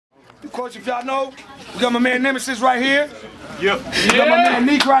Of course, if y'all know, we got my man Nymesis right here. Yep. We got my man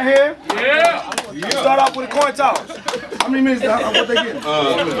Neeq right here. Yeah. Start off with a coin toss. How many minutes? What they get?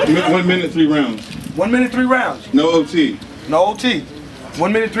 1 minute, 3 rounds. 1 minute, 3 rounds. No OT. No OT.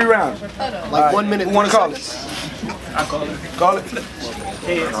 1 minute, 3 rounds. Like 1 minute. Who want to call it? I call it. Call it.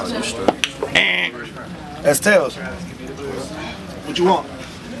 That's tails. What you want?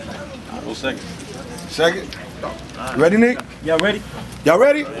 Well, second. Second. You ready, Nick? Y'all ready? Y'all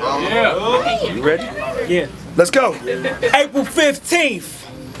ready? Yeah. You ready? Yeah. Let's go. April 15th,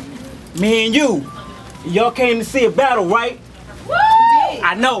 me and y'all came to see a battle, right?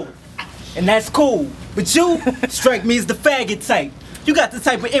 I know, and that's cool. But you strike me as the faggot type. You got the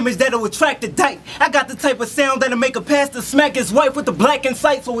type of image that'll attract a dyke. I got the type of sound that'll make a pastor smack his wife with the black in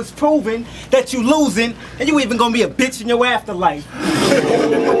sight, so it's proven that you losing, and you even gonna be a bitch in your afterlife.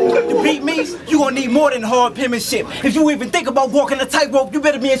 To beat me, you gonna need more than hard penmanship. If you even think about walking a tightrope, you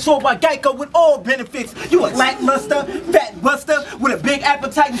better be insured by Geico with all benefits. You a lackluster, fat buster with a big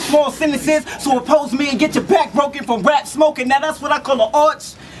appetite and small sentences, so oppose me and get your back broken from rap smoking. Now that's what I call an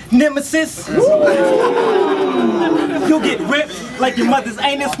arch nemesis. You'll get ripped like your mother's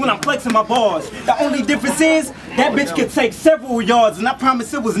anus when I'm flexing my bars. The only difference is that bitch could take several yards, and I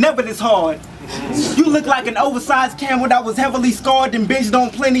promise it was never this hard. You look like an oversized camel that was heavily scarred and binged on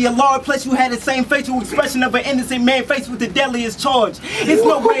plenty of lard. Plus you had the same facial expression of an innocent man faced with the deadliest charge. It's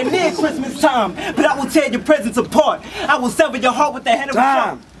nowhere near Christmas time, but I will tear your presents apart. I will sever your heart with the head of a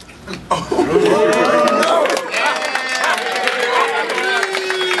shark.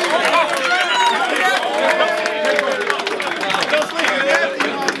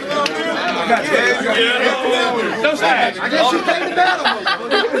 I guess you played the battle.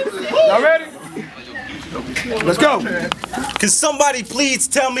 Y'all ready? Let's go. Can somebody please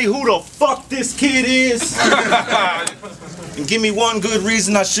tell me who the fuck this kid is? And give me one good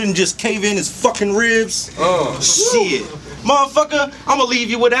reason I shouldn't just cave in his fucking ribs? Shit. Motherfucker, I'ma leave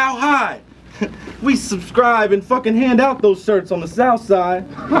you without hide. We subscribe and fucking hand out those shirts on the south side.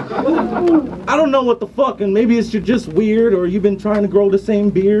 I don't know what the fuck, and maybe it's you're just weird or you've been trying to grow the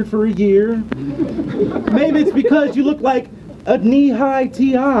same beard for a year. Maybe it's because you look like a knee-high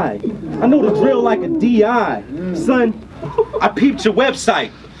T.I. I know the drill like a D.I. Son, I peeped your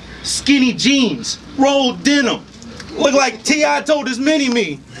website. Skinny jeans, rolled denim. Look like T.I. told his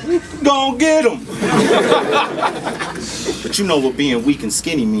mini-me, gon' get him. But you know what being weak and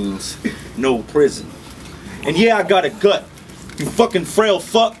skinny means. No prison. And yeah, I got a gut. You fucking frail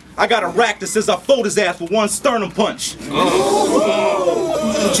fuck. I got a rack that says I fold his ass with one sternum punch.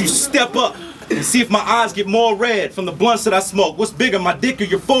 But you step up and see if my eyes get more red from the blunts that I smoke. What's bigger, my dick or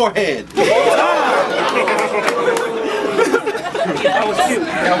your forehead? That was cute.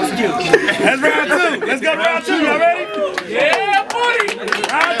 That was cute. That's round 2. Let's go to round 2. Y'all ready? Yeah, buddy.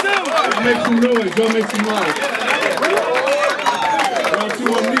 Round 2. Make some noise. Go make some noise. Round 2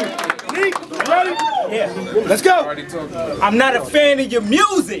 on me. Neeq, ready? Yeah. Let's go. I'm not a fan of your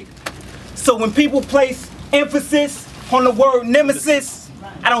music. So when people place emphasis on the word nemesis,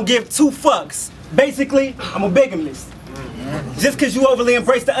 I don't give 2 fucks. Basically, I'm a bigamist. Just because you overly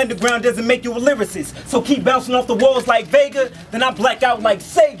embrace the underground doesn't make you a lyricist. So keep bouncing off the walls like Vega, then I black out like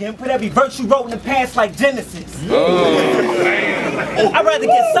Sega and put every verse you wrote in the past like Genesis. I'd rather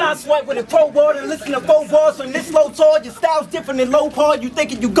get sideswiped with a crowbar than listen to 4 bars from this low tall. Your style's different than low hard. You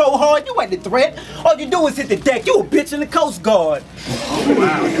thinking you go hard, you ain't a threat. All you do is hit the deck. You a bitch in the Coast Guard.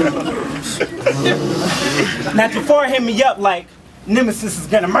 Not too far, hit me up like Nemesis is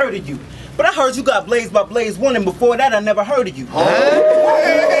gonna murder you. But I heard you got blazed by Blaze 1, and before that I never heard of you. Keep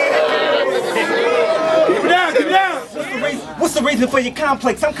it down, keep it down. What's the reason for your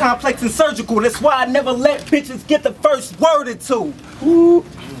complex? I'm complex and surgical. That's why I never let bitches get the first word or 2.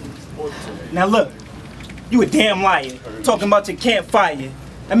 Now look, you a damn liar. Talking about your campfire.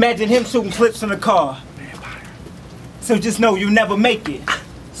 Imagine him shooting clips in the car. So just know you'll never make it.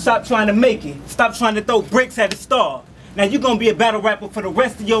 Stop trying to make it. Stop trying to throw bricks at a star. Now you're gonna be a battle rapper for the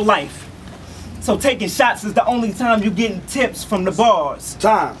rest of your life. So taking shots is the only time you're getting tips from the bars.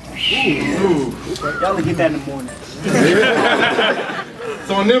 Time. Y'all will get that in the morning.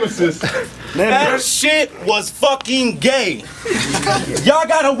 So Nemesis. That shit was fucking gay. Y'all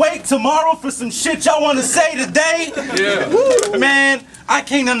gotta wait tomorrow for some shit y'all wanna say today? Yeah. Man, I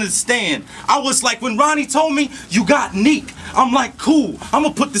can't understand. I was like, when Ronnie told me, you got Neeq, I'm like, cool, I'm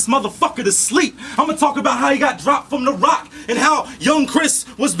gonna put this motherfucker to sleep. I'm gonna talk about how he got dropped from the rock and how young Chris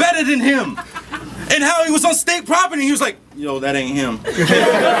was better than him. And how he was on state property. He was like, yo, that ain't him.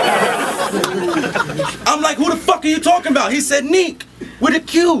 I'm like, who the fuck are you talking about? He said Neeq with a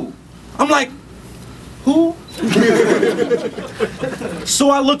Q. I'm like, who? So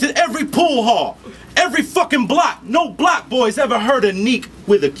I looked at every pool hall, every fucking block. No block boys ever heard of Neeq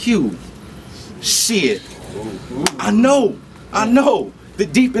with a Q. Shit. I know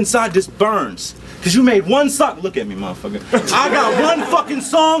that deep inside this burns. Cause you made one song. Look at me, motherfucker. I got one fucking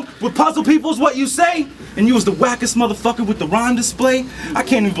song with Puzzle People's What You Say, and you was the wackest motherfucker with the rhyme display. I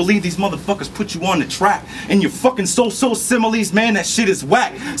can't even believe these motherfuckers put you on the track. And your fucking so similes, man, that shit is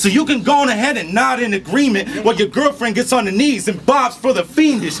whack. So you can go on ahead and nod in agreement while your girlfriend gets on the knees and bobs for the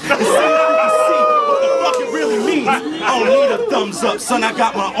fiendish. And see if you can see what the fuck it really means. I don't need a thumbs up, son. I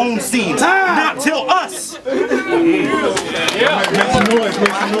got my own scenes. Not till us. Yeah. Make some noise,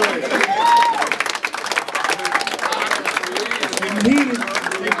 make some noise.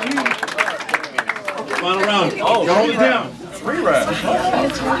 Final round. Oh, hold it down. Three rounds. Hold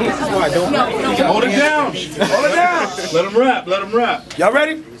it down. Hold it down. Let him rap. Let him rap. Y'all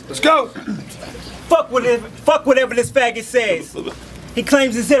ready? Let's go. Fuck whatever this faggot says. He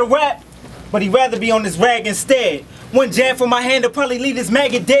claims he's here to rap, but he'd rather be on this rag instead. One jab from my hand will probably leave his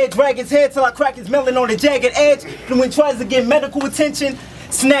maggot dead, drag his head till I crack his melon on the jagged edge. Then when he tries to get medical attention,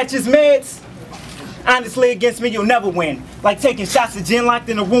 snatch his meds. Honestly, against me, you'll never win. Like taking shots of gin locked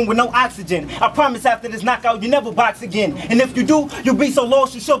in a room with no oxygen. I promise after this knockout, you never box again. And if you do, you'll be so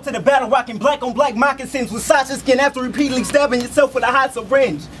lost you show up to the battle rocking black on black moccasins with Sasha skin after repeatedly stabbing yourself with a hot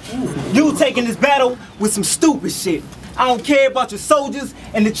syringe. You taking this battle with some stupid shit. I don't care about your soldiers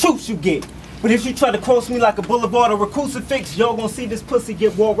and the troops you get. But if you try to cross me like a boulevard or a crucifix, y'all gonna see this pussy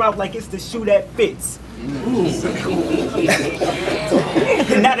get wore out like it's the shoe that fits.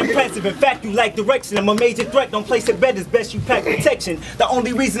 You're not impressive. In fact, you lack direction. I'm a major threat. Don't place it bet. It's best you pack protection. The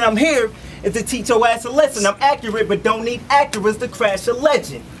only reason I'm here is to teach your ass a lesson. I'm accurate, but don't need actors to crash a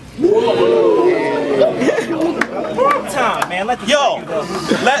legend. Time, man. Let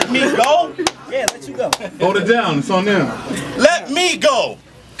me go. Yeah, let you go. Hold it down. It's on them. Let me go.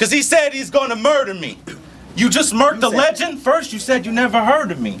 Cause he said he's gonna murder me. You just murked the legend? First you said you never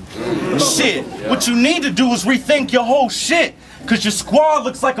heard of me. Shit, what you need to do is rethink your whole shit. Cause your squad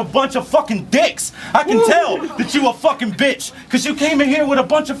looks like a bunch of fucking dicks. I can tell that you a fucking bitch. Cause you came in here with a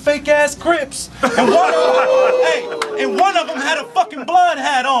bunch of fake ass Crips. And one of them had a fucking blood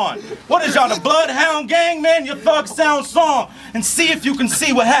hat on. What is y'all, the Bloodhound Gang, man? Your thug sound song. And see if you can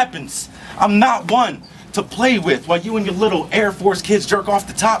see what happens. I'm not one to play with while you and your little Air Force kids jerk off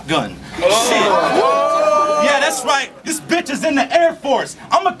the Top Gun. Shit. Yeah, that's right. This bitch is in the Air Force.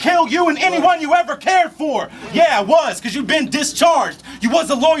 I'ma kill you and anyone you ever cared for. Yeah, I was, cause you been discharged. You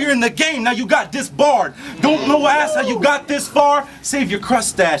was a lawyer in the game, now you got disbarred. Don't know ass how you got this far? Save your crust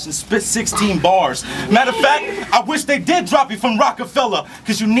stash and spit 16 bars. Matter of fact, I wish they did drop you from Rockefeller,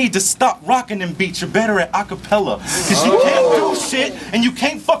 cause you need to stop rocking them beats. You're better at acapella. Cause you can't do shit and you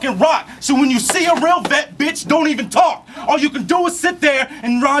can't fucking rock. So when you see a real vet, bitch, don't even talk. All you can do is sit there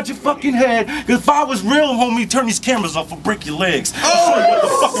and nod your fucking head. Cause if I was real, homie, turn these cameras off or break your legs. I'll show you what the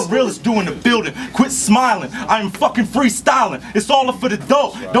fucking realest do in the building. Quit smiling. I am fucking freestyling. It's all up for the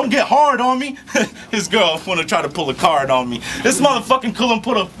dough. Don't get hard on me. His girl wanna try to pull a card on me. This motherfucking couldn't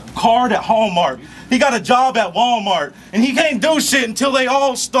put a card at Hallmark. He got a job at Walmart. And he can't do shit until they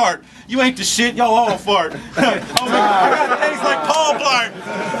all start. You ain't the shit, y'all all fart. I got things like Paul Blart.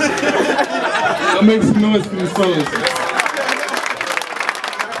 I'll make some noise for these fellas.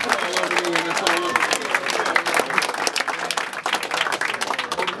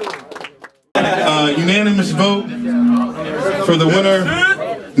 Unanimous vote for the winner,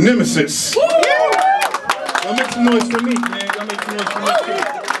 Nymesis. Y'all make some noise for Neeq, man. Y'all make some noise for Neeq.